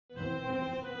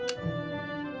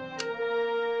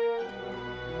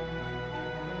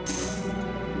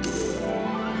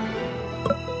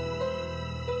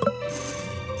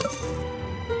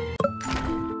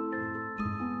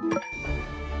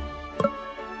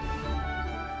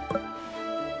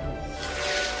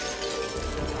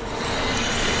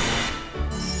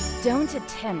Don't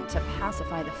attempt to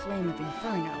pacify the flame of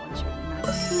Inferno until night.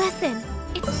 Listen,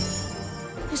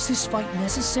 Is this fight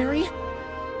necessary?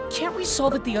 Can't we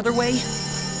solve it the other way?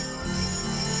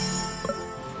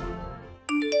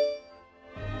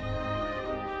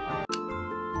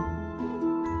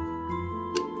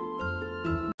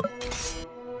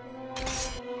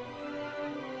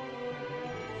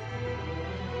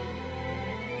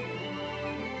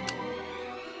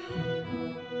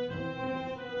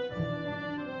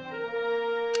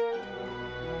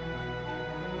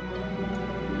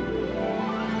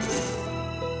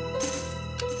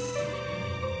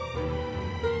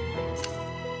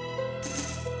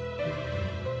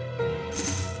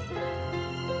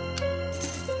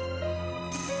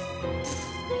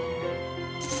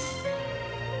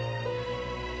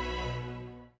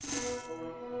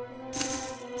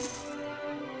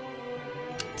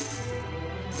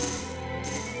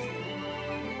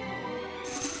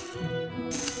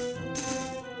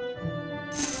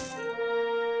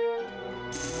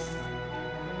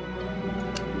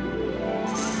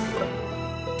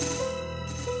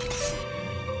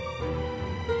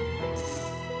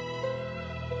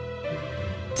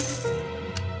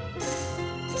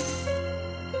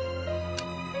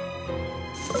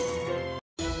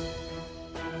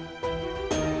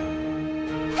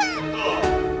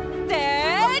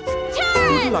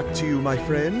 Good luck to you, my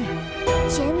friend.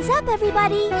 chin's up,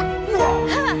 everybody.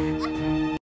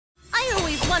 I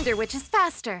always wonder which is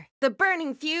faster, the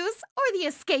burning fuse or the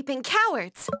escaping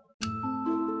cowards.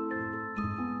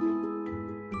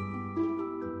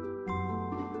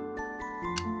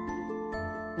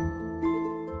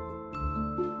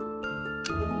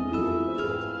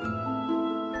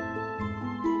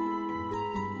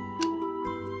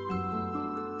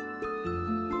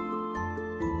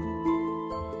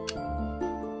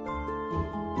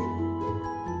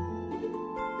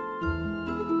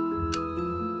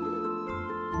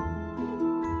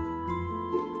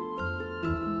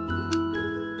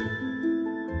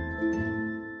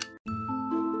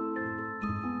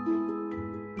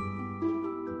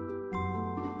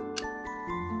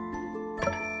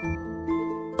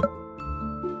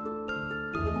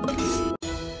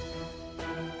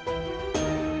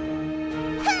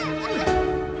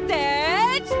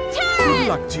 Good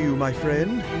luck to you, my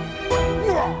friend.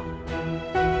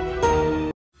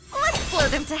 Let's blow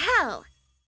them to hell.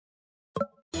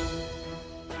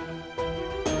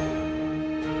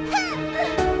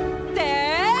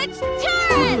 Set, turn!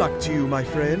 Good luck to you, my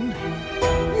friend.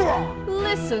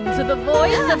 Listen to the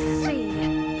voice of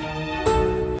sea.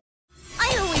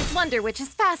 I always wonder which is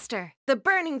faster, the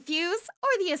burning fuse or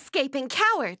the escaping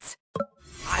cowards.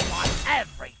 I want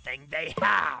everything they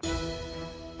have.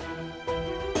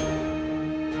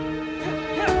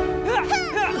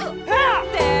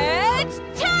 Set,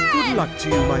 turn! Good luck to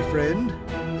you, my friend.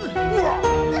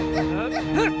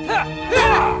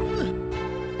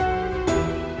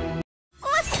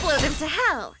 Let's blow them to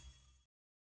hell.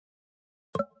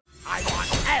 I want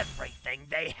everything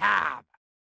they have.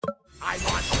 I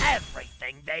want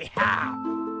everything they have.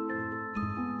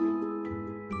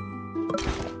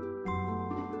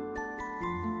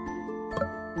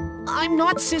 I'm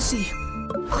not sissy.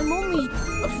 I'm only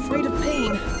afraid of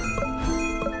pain.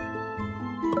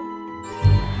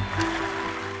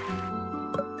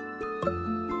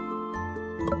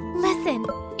 Listen,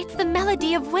 it's the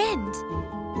melody of wind.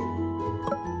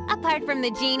 Apart from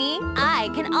the genie, I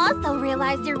can also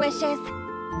realize your wishes.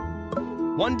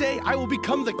 One day, I will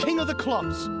become the king of the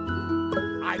clubs.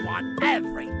 I want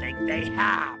everything they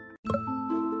have.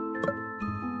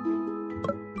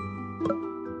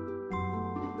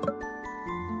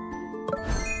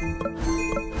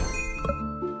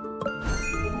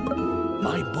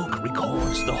 My book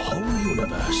records the whole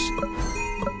universe.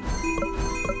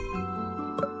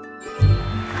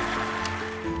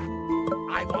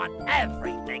 I want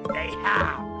everything they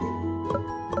have.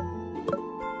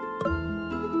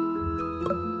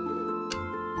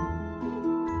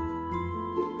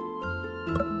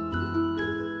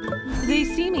 They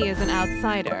see me as an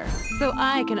outsider, so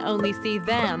I can only see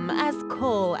them as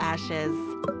coal ashes.